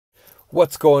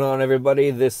What's going on,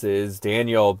 everybody? This is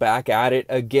Daniel back at it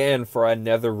again for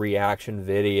another reaction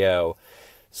video.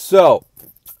 So,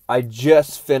 I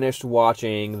just finished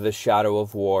watching the Shadow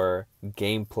of War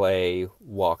gameplay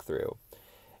walkthrough.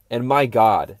 And my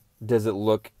god, does it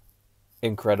look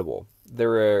incredible.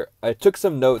 I took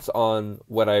some notes on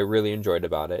what I really enjoyed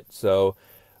about it. So,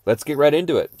 let's get right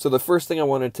into it. So, the first thing I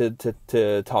wanted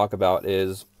to talk about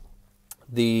is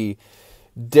the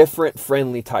different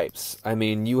friendly types. I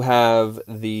mean, you have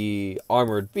the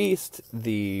armored beast,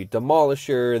 the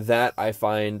demolisher, that I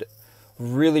find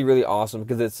really, really awesome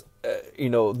because it's, the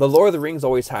Lord of the Rings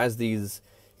always has these,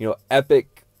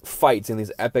 epic fights and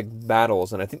these epic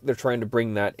battles, and I think they're trying to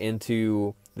bring that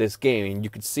into this game. And you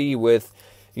could see with,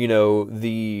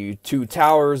 the two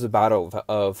towers, the Battle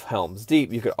of Helm's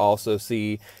Deep, you could also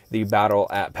see the battle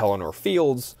at Pelennor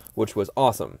Fields, which was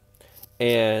awesome.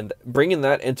 And bringing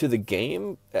that into the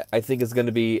game, I think is going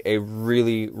to be a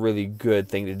really, really good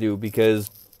thing to do, because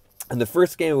in the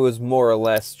first game, it was more or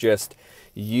less just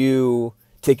you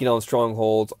taking on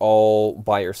strongholds all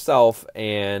by yourself,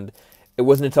 and it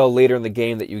wasn't until later in the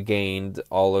game that you gained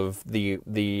all of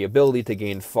the ability to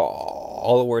gain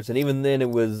followers, and even then it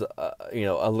was,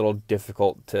 a little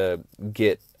difficult to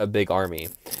get a big army.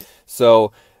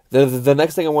 So the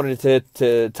next thing I wanted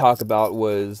to talk about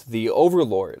was the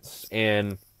overlords.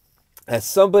 And as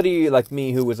somebody like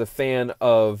me who was a fan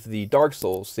of the Dark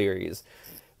Souls series,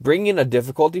 bringing a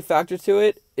difficulty factor to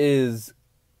it is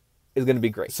going to be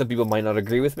great. Some people might not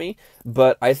agree with me,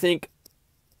 but I think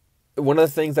one of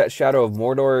the things that Shadow of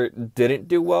Mordor didn't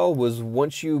do well was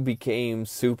once you became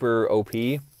super OP,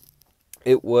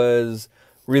 it was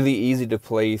really easy to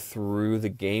play through the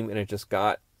game, and it just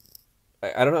got,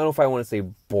 I don't know if I want to say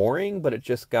boring, but it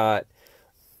just got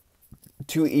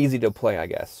too easy to play, I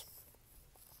guess.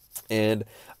 And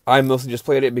I mostly just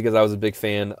played it because I was a big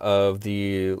fan of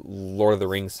the Lord of the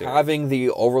Rings series. Having the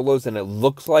overloads, and it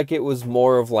looks like it was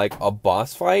more of like a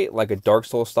boss fight, like a Dark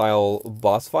Souls style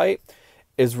boss fight,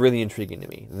 is really intriguing to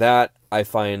me. That I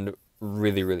find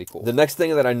really, really cool. The next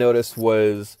thing that I noticed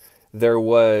was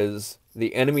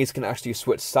the enemies can actually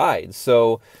switch sides.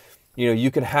 So,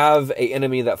 you can have an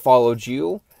enemy that followed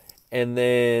you, and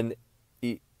then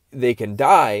they can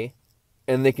die,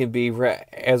 and they can be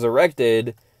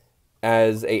resurrected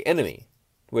as an enemy,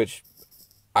 which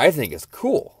I think is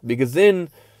cool, because then,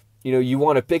 you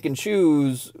want to pick and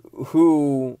choose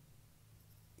who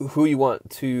you want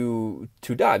to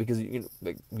die, because you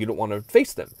don't want to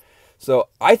face them. So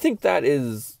I think that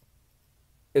is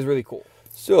really cool.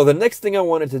 So the next thing I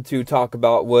wanted to talk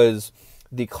about was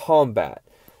the combat.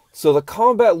 So the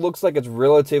combat looks like it's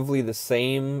relatively the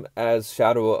same as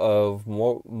Shadow of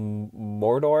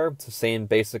Mordor. It's the same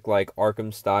basic, like,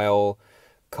 Arkham style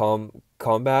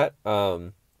combat.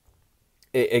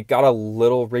 It got a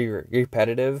little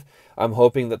repetitive. I'm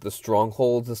hoping that the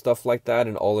strongholds and stuff like that,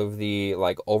 and all of the,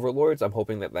 like, overlords, I'm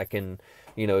hoping that can,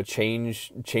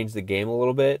 change the game a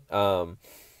little bit.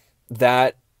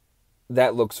 That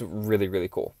looks really, really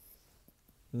cool.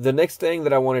 The next thing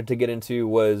that I wanted to get into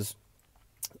was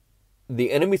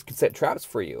the enemies can set traps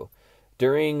for you.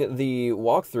 During the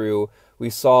walkthrough, we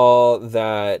saw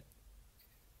that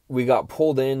we got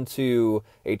pulled into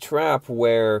a trap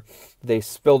where they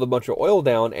spilled a bunch of oil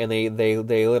down, and they lit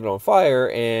it on fire,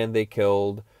 and they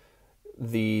killed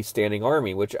the standing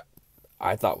army, which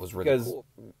I thought was really cool.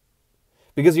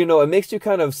 Because, it makes you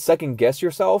kind of second guess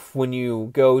yourself when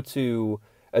you go to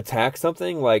attack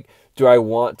something. Like, do I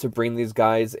want to bring these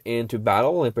guys into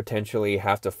battle and potentially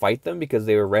have to fight them because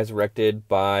they were resurrected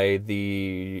by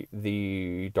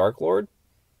the Dark Lord?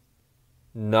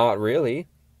 Not really.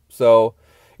 So,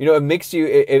 it makes you,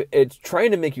 it's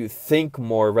trying to make you think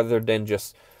more rather than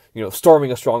just,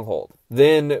 storming a stronghold.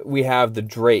 Then we have the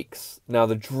Drakes. Now,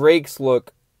 the Drakes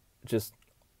look just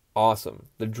awesome.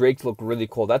 The Drakes look really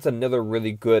cool. That's another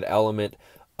really good element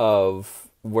of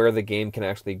where the game can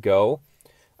actually go.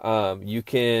 You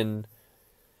can...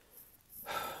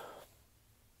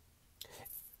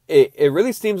 It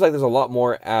really seems like there's a lot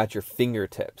more at your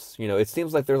fingertips. It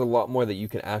seems like there's a lot more that you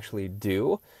can actually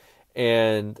do.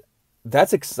 And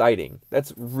that's exciting.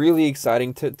 That's really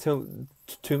exciting to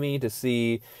me, to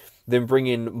see them bring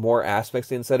in more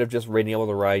aspects instead of just being able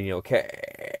to ride,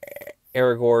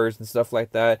 Aragors and stuff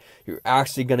like that. You're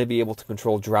actually going to be able to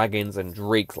control dragons and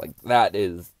drakes. Like,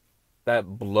 that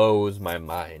blows my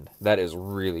mind. That is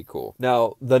really cool.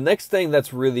 Now, the next thing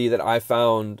that I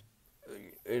found,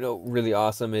 really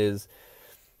awesome is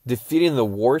defeating the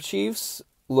war chiefs.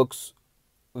 Looks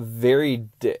very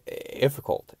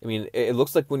difficult. I mean, it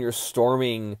looks like when you're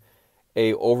storming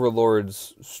a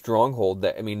overlord's stronghold,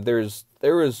 that, I mean, there's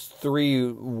there was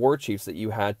 3 war chiefs that you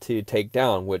had to take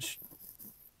down, which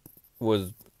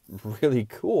was really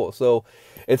cool. So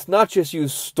it's not just you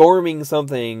storming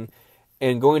something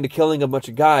and going to killing a bunch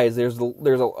of guys. There's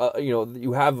a you know,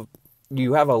 you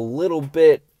have a little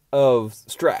bit of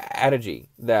strategy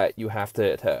that you have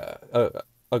to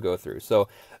go through. So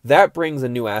that brings a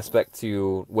new aspect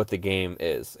to what the game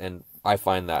is, and I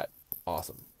find that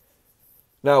awesome.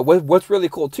 Now, what's really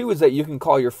cool too is that you can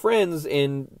call your friends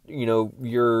in, you know,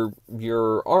 your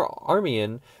army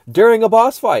in during a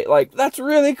boss fight. Like, that's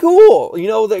really cool. You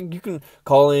know, that you can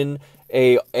call in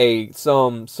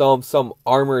some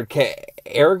armored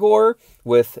Aragorn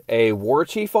with a war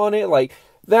chief on it. Like,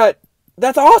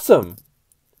 that's awesome.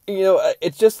 You know,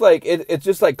 it's just like it's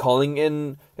just like calling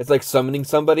in. It's like summoning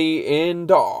somebody in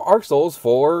Dark Souls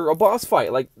for a boss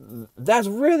fight. Like, that's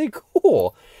really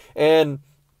cool, and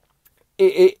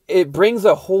it brings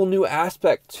a whole new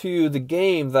aspect to the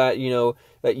game that, you know,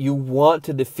 that you want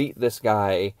to defeat this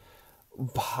guy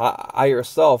by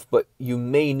yourself, but you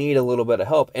may need a little bit of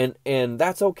help, and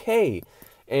that's okay.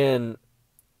 And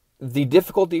the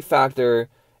difficulty factor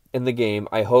in the game,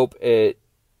 I hope it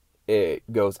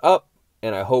goes up,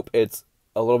 and I hope it's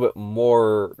a little bit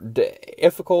more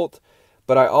difficult,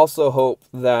 but I also hope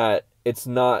that it's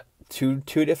not too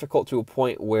difficult to a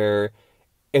point where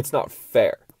it's not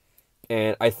fair.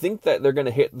 And I think that they're going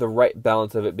to hit the right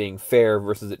balance of it being fair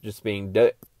versus it just being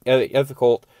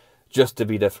difficult just to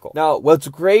be difficult. Now, what's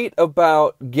great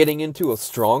about getting into a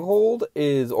stronghold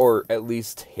is, or at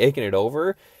least taking it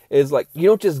over, is like, you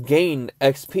don't just gain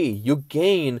XP. You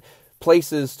gain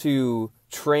places to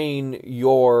train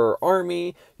your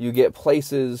army. You get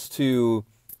places to,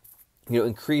 you know,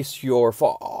 increase your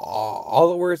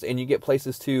followers, and you get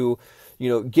places to, you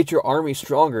know, get your army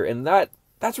stronger. And that's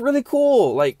really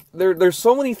cool. Like, there's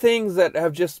so many things that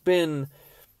have just been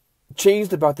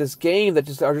changed about this game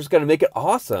that are just going to make it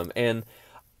awesome. And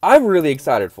I'm really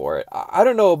excited for it. I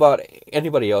don't know about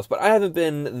anybody else, but I haven't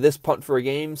been this pumped for a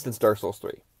game since Dark Souls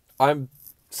 3. I'm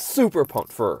super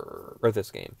pumped for this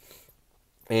game.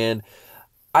 And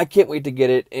I can't wait to get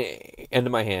it into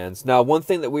my hands. Now, one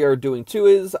thing that we are doing too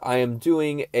is I am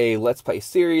doing a Let's Play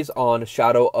series on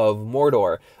Shadow of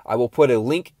Mordor. I will put a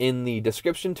link in the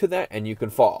description to that, and you can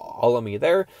follow me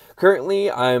there.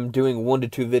 Currently, I'm doing 1 to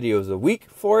 2 videos a week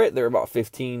for it. They're about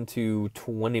 15 to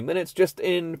 20 minutes just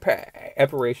in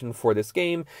preparation for this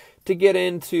game, to get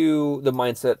into the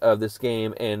mindset of this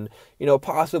game, and, you know,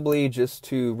 possibly just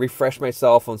to refresh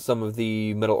myself on some of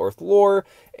the Middle-earth lore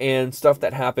and stuff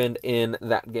that happened in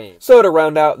that game. So to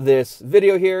round out this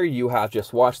video here, you have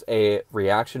just watched a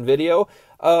reaction video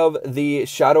of the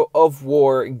Shadow of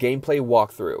War gameplay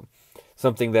walkthrough.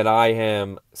 Something that I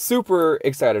am super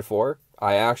excited for.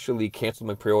 I actually canceled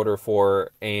my pre-order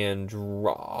for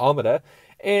Andromeda,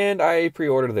 and I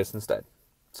pre-ordered this instead.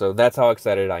 So that's how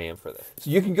excited I am for this. So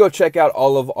you can go check out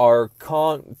all of our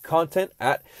content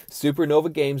at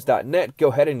supernovagames.net. Go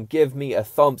ahead and give me a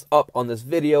thumbs up on this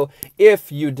video if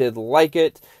you did like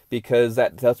it, because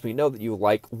that lets me know that you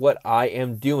like what I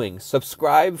am doing.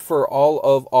 Subscribe for all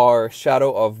of our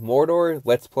Shadow of Mordor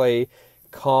Let's Play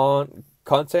content.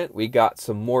 We got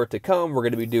some more to come. We're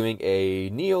going to be doing a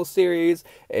Neo series,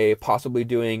 possibly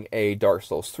doing a Dark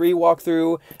Souls 3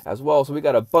 walkthrough as well. So we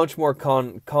got a bunch more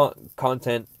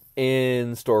content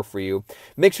in store for you.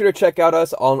 Make sure to check out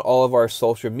us on all of our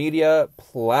social media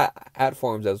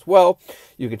platforms as well.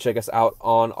 You can check us out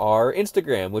on our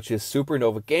Instagram, which is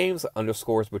supernovagames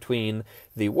 _ between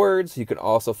the words. You can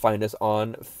also find us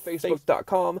on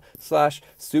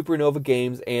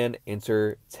facebook.com/supernovagames and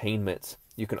entertainment.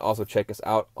 You can also check us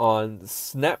out on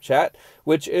Snapchat,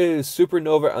 which is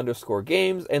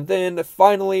supernova_games. And then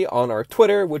finally on our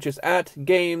Twitter, which is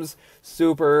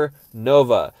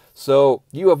 @GamesSupernova. So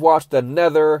you have watched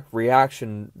another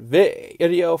reaction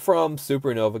video from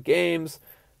Supernova Games.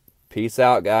 Peace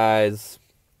out, guys.